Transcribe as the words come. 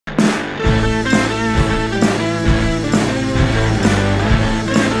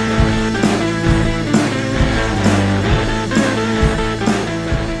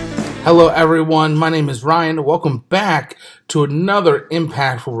Hello everyone, my name is Ryan. Welcome back to another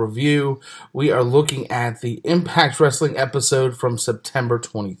impactful review. We are looking at the Impact Wrestling episode from September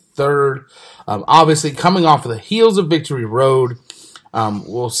 23rd. Obviously coming off of the heels of Victory Road.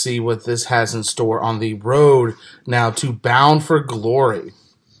 We'll see what this has in store on the road now to Bound for Glory.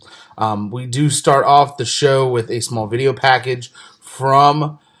 We do start off the show with a small video package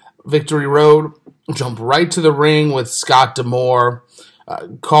from Victory Road. Jump right to the ring with Scott D'Amore.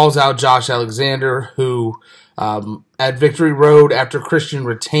 Calls out Josh Alexander, who at Victory Road, after Christian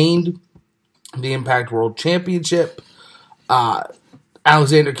retained the Impact World Championship,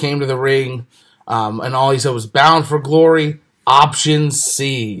 Alexander came to the ring, and all he said was "Bound for Glory, Option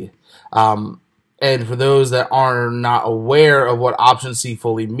C." And for those that are not aware of what Option C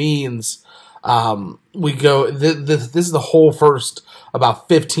fully means, we go. This is the whole first about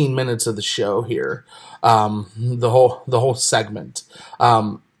 15 minutes of the show here. The whole segment.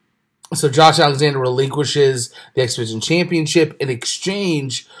 So Josh Alexander relinquishes the X Division Championship in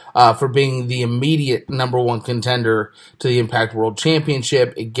exchange for being the immediate #1 contender to the Impact World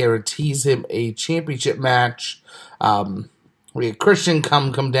Championship. It guarantees him a championship match. We get Christian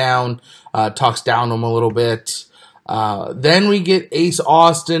come down, talks down to him a little bit. Then we get Ace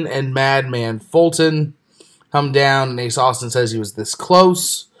Austin and Madman Fulton come down, and Ace Austin says he was this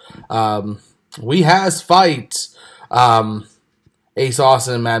close. We has fight. Ace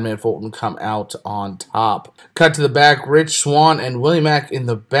Austin and Madman Fulton come out on top. Cut to the back. Rich Swann and Willie Mack in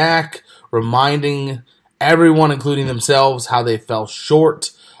the back, reminding everyone, including themselves, how they fell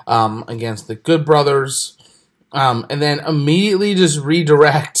short against the Good Brothers. And then immediately just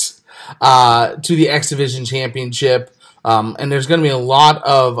redirect to the X Division Championship. And there's going to be a lot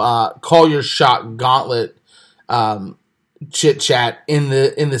of call your shot gauntlet chit chat in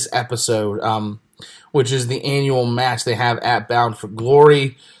this episode, which is the annual match they have at Bound for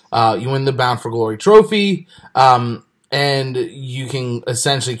Glory. You win the Bound for Glory trophy, and you can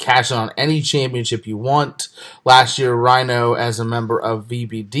essentially cash in on any championship you want. Last year, Rhino, as a member of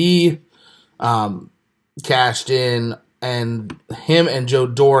VBD, cashed in, and him and Joe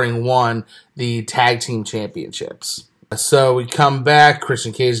Doring won the tag team championships. So we come back.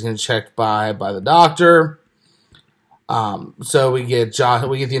 Christian Cage is going to check by the doctor. So we get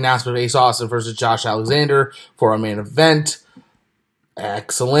the announcement of Ace Austin versus Josh Alexander for our main event.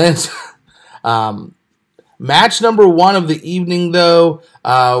 Excellent. Match number 1 of the evening, though.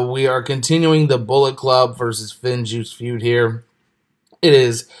 We are continuing the Bullet Club versus Finn Juice feud here. It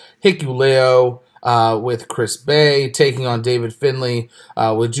is Hikuleo with Chris Bay taking on David Finlay,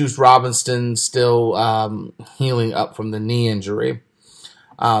 with Juice Robinson still healing up from the knee injury.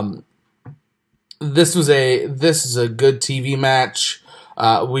 This is a good TV match.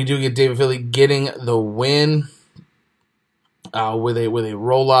 We do get David Finlay getting the win with a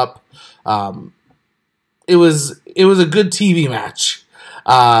roll up. It was a good TV match.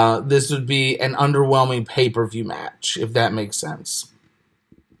 This would be an underwhelming pay-per-view match, if that makes sense.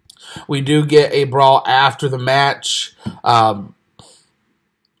 We do get a brawl after the match.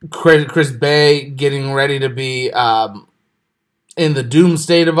 Chris Bay getting ready to be in the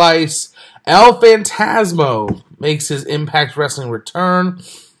Doomsday device. El Phantasmo makes his Impact Wrestling return,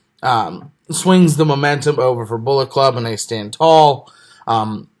 swings the momentum over for Bullet Club, and they stand tall.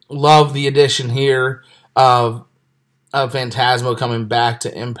 Love the addition here of Phantasmo coming back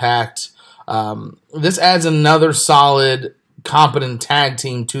to Impact. This adds another solid, competent tag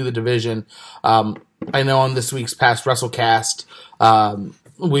team to the division. I know on this week's past WrestleCast,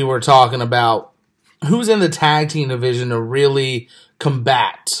 we were talking about who's in the tag team division to really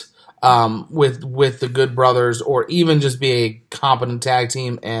combat with the Good Brothers, or even just be a competent tag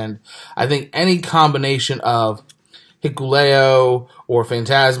team. And I think any combination of Hikuleo or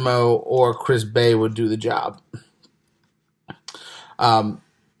Phantasmo or Chris Bay would do the job.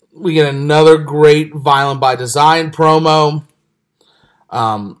 We get another great Violent by Design promo.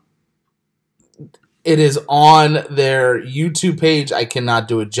 It is on their YouTube page. I cannot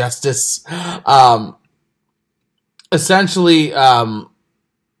do it justice. Essentially,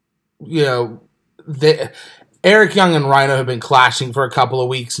 Eric Young and Rhino have been clashing for a couple of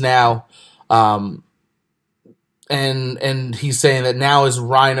weeks now. And he's saying that now is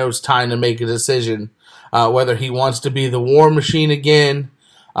Rhino's time to make a decision, whether he wants to be the War Machine again,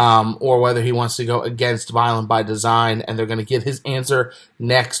 or whether he wants to go against Violent by Design, and they're going to get his answer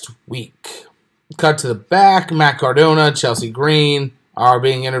next week. Cut to the back. Matt Cardona, Chelsea Green are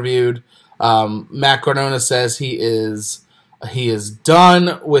being interviewed. Matt Cardona says he is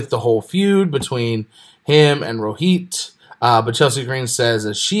done with the whole feud between him and Rohit. But Chelsea Green says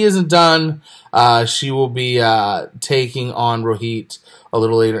that she isn't done. She will be taking on Rohit a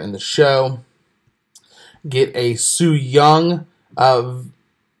little later in the show. Get a Su Yung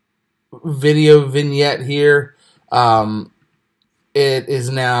video vignette here. It is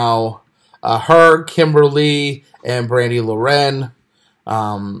now her, Kimberly, and Brandy Loren.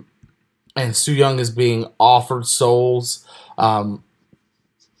 And Su Yung is being offered souls.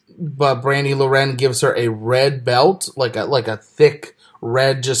 But Brandy Loren gives her a red belt, like a thick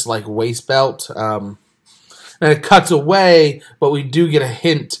red, just like waist belt. And it cuts away, but we do get a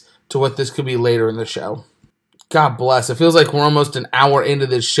hint to what this could be later in the show. God bless. It feels like we're almost an hour into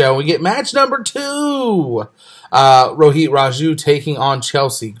this show. We get match number 2. Rohit Raju taking on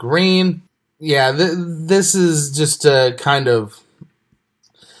Chelsea Green. Yeah, this is just to kind of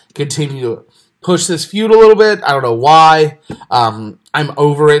continue to push this feud a little bit. I don't know why. I'm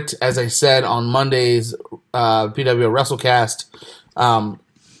over it, as I said on Monday's PWO WrestleCast.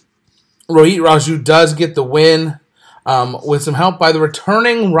 Rohit Raju does get the win with some help by the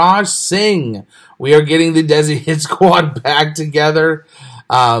returning Raj Singh. We are getting the Desi Hit Squad back together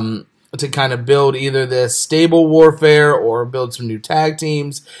to kind of build either this stable warfare or build some new tag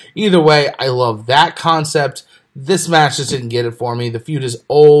teams. Either way, I love that concept. This match just didn't get it for me. The feud is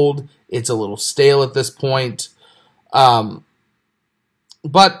old. It's a little stale at this point. But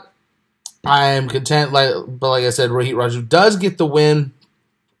I am content. But like I said, Rohit Raju does get the win.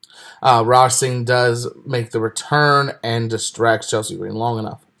 Raj Singh does make the return and distracts Chelsea Green long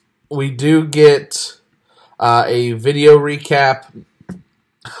enough. We do get a video recap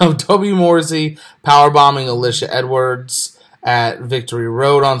of W. Morrissey powerbombing Alicia Edwards at Victory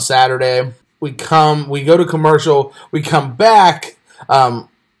Road on Saturday. We go to commercial. We come back.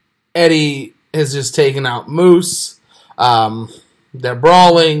 Eddie has just taken out Moose. They're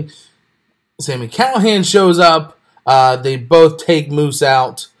brawling. Sami Callihan shows up. They both take Moose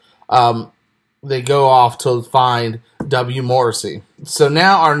out. They go off to find W. Morrissey. So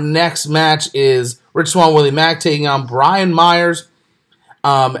now our next match is Rich Swann Willie Mack taking on Brian Myers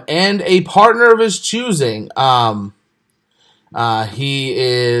and a partner of his choosing. He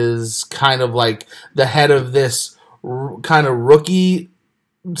is kind of like the head of this kind of rookie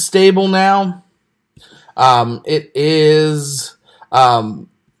stable now. It is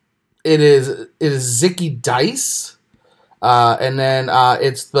Zicky Dice, and then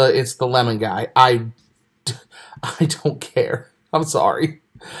it's the Lemon Guy. I don't care. I'm sorry.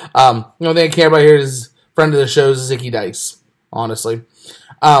 The only thing I care about here is friend of the show is Zicky Dice, honestly.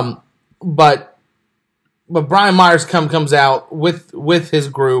 But Brian Myers comes out with his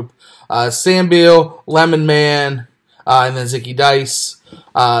group, Sam Beal, Lemon Man, and then Zicky Dice.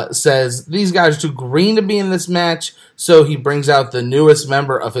 Says these guys are too green to be in this match, so he brings out the newest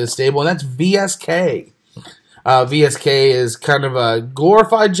member of his stable, and that's VSK. VSK is kind of a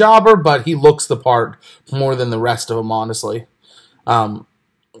glorified jobber, but he looks the part more than the rest of them, honestly.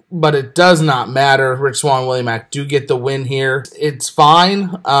 But it does not matter. Rich Swann and Willie Mack do get the win here. It's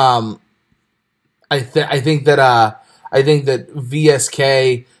fine. I think that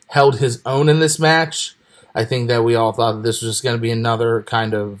VSK held his own in this match. I think that we all thought that this was just going to be another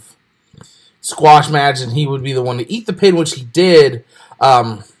kind of squash match, and he would be the one to eat the pin, which he did.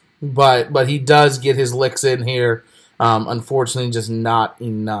 But he does get his licks in here. Unfortunately, just not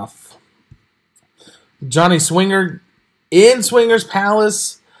enough. Johnny Swinger in Swinger's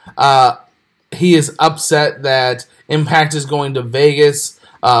Palace. He is upset that Impact is going to Vegas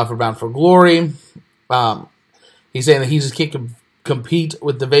for Bound for Glory. He's saying that he just can't compete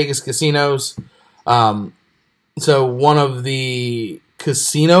with the Vegas casinos. So one of the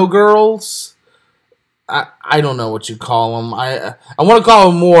casino girls, I don't know what you call them. I want to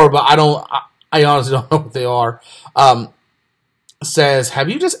call them more, but I honestly don't know what they are. Says, have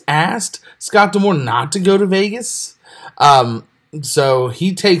you just asked Scott D'Amore not to go to Vegas? So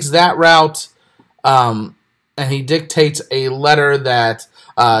he takes that route, and he dictates a letter that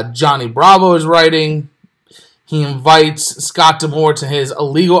Johnny Bravo is writing. He invites Scott D'Amore to his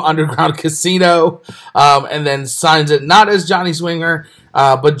illegal underground casino, and then signs it not as Johnny Swinger,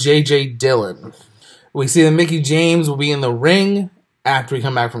 but J.J. Dillon. We see that Mickie James will be in the ring after we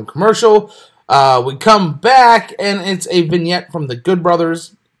come back from commercial. We come back, and it's a vignette from the Good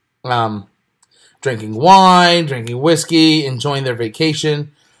Brothers, drinking wine, drinking whiskey, enjoying their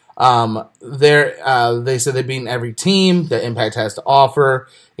vacation. They said they've beaten every team that Impact has to offer,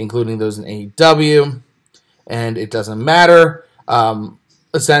 including those in AEW. And it doesn't matter.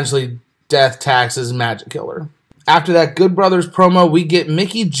 Essentially, death, taxes, magic killer. After that Good Brothers promo, we get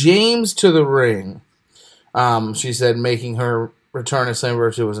Mickie James to the ring. She said making her return as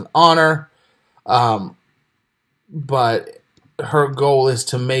Slammer was an honor. but her goal is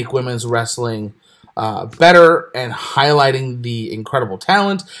to make women's wrestling better and highlighting the incredible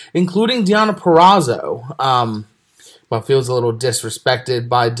talent, including Deonna Purrazzo, but feels a little disrespected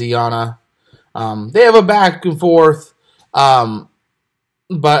by Deonna. They have a back and forth,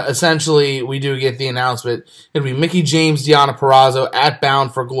 but essentially we do get the announcement. It'll be Mickie James, Deonna Purrazzo at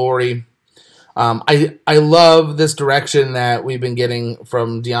Bound for Glory. I love this direction that we've been getting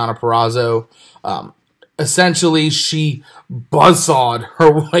from Deonna Purrazzo. Essentially, she buzzsawed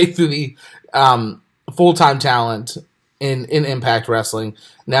her way through the full-time talent in Impact Wrestling.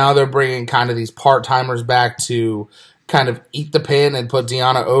 Now they're bringing kind of these part-timers back to kind of eat the pin and put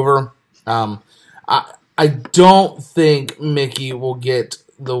Deonna over. I don't think Mickie will get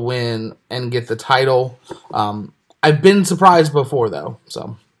the win and get the title. I've been surprised before, though.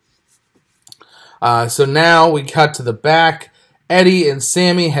 So now we cut to the back. Eddie and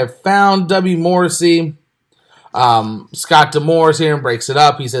Sammy have found W. Morrissey. Scott D'Amore is here and breaks it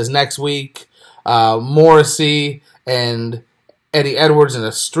up. He says next week, Morrissey and Eddie Edwards in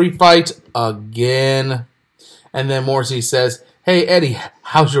a street fight again. And then Morrissey says, "Hey, Eddie,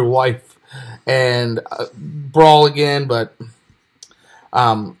 how's your wife?" And brawl again, but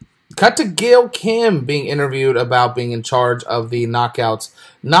cut to Gail Kim being interviewed about being in charge of the Knockouts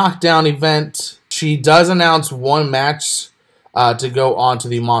Knockdown event. She does announce one match to go on to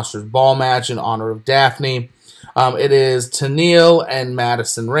the Monsters Ball match in honor of Daphne. It is Tenille and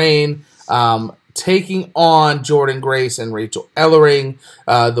Madison Rayne taking on Jordan Grace and Rachel Ellering.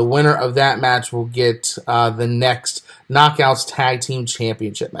 The winner of that match will get the next Knockouts Tag Team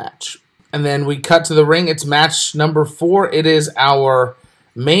Championship match. And then we cut to the ring. It's match number 4. It is our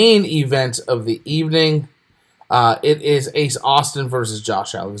main event of the evening. It is Ace Austin versus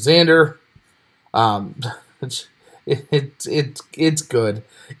Josh Alexander. It's good.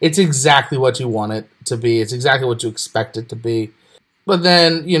 It's exactly what you want it to be. It's exactly what you expect it to be. But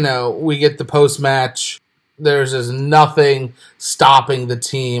then, we get the post-match. There's just nothing stopping the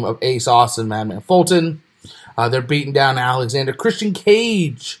team of Ace Austin, Madman Fulton. They're beating down Alexander. Christian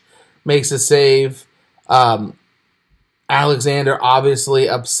Cage makes a save. Alexander obviously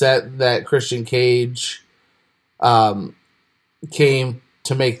upset that Christian Cage came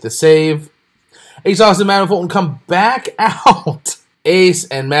to make the save. Ace Austin and Madman Fulton come back out. Ace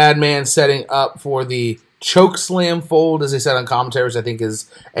and Madman setting up for the choke slam fold, as they said on commentary, which I think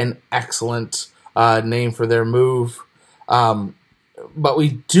is an excellent name for their move. But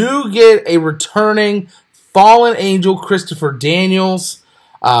we do get a returning Fallen Angel, Christopher Daniels,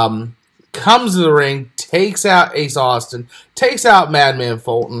 comes to the ring, takes out Ace Austin, takes out Madman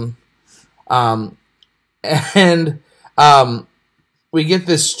Fulton, and we get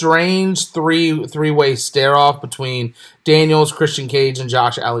this strange three-way stare-off between Daniels, Christian Cage, and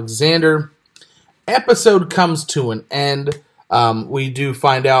Josh Alexander. Episode comes to an end. We do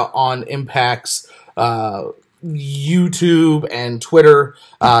find out on Impact's YouTube and Twitter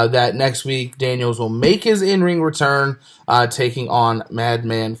that next week Daniels will make his in-ring return, taking on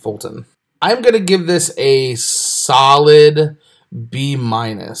Madman Fulton. I'm going to give this a solid B-.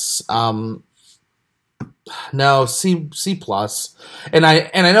 No, C plus, and I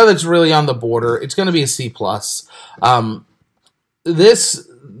know that's really on the border. It's going to be a C plus. This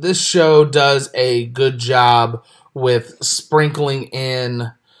show does a good job with sprinkling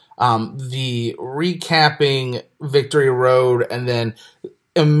in the recapping Victory Road and then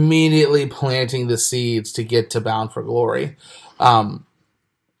immediately planting the seeds to get to Bound for Glory.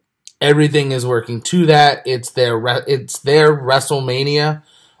 Everything is working to that. It's their WrestleMania.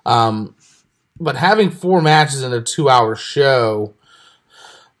 But having 4 matches in a 2-hour show,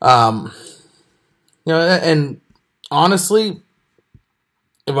 and honestly,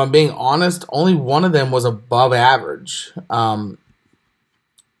 if I'm being honest, only one of them was above average. The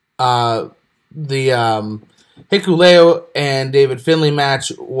Hikuleo and David Finlay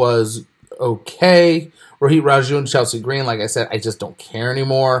match was okay. Rohit Raju and Chelsea Green, like I said, I just don't care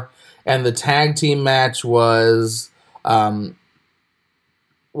anymore. And the tag team match was to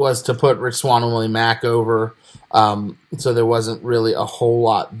put Rick Swann and Willie Mack over, so there wasn't really a whole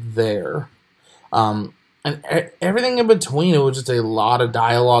lot there. And everything in between, it was just a lot of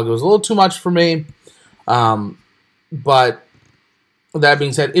dialogue. It was a little too much for me. But that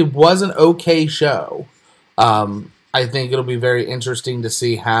being said, it was an okay show. I think it'll be very interesting to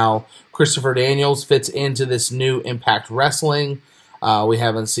see how Christopher Daniels fits into this new Impact Wrestling. We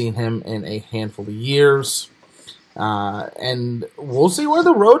haven't seen him in a handful of years. And we'll see where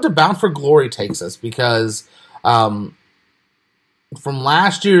the road to Bound for Glory takes us, because from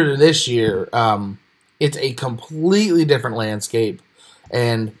last year to this year, it's a completely different landscape,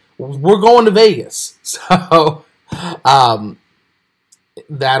 and we're going to Vegas. So That'll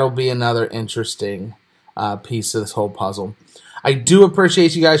be another interesting piece of this whole puzzle. I do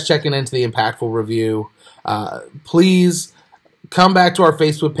appreciate you guys checking into the Impactful Review. Please come back to our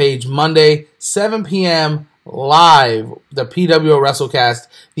Facebook page Monday, 7 p.m. live, the PWO WrestleCast,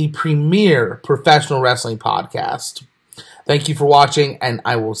 the premier professional wrestling podcast. Thank you for watching, and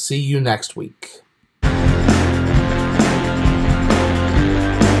I will see you next week.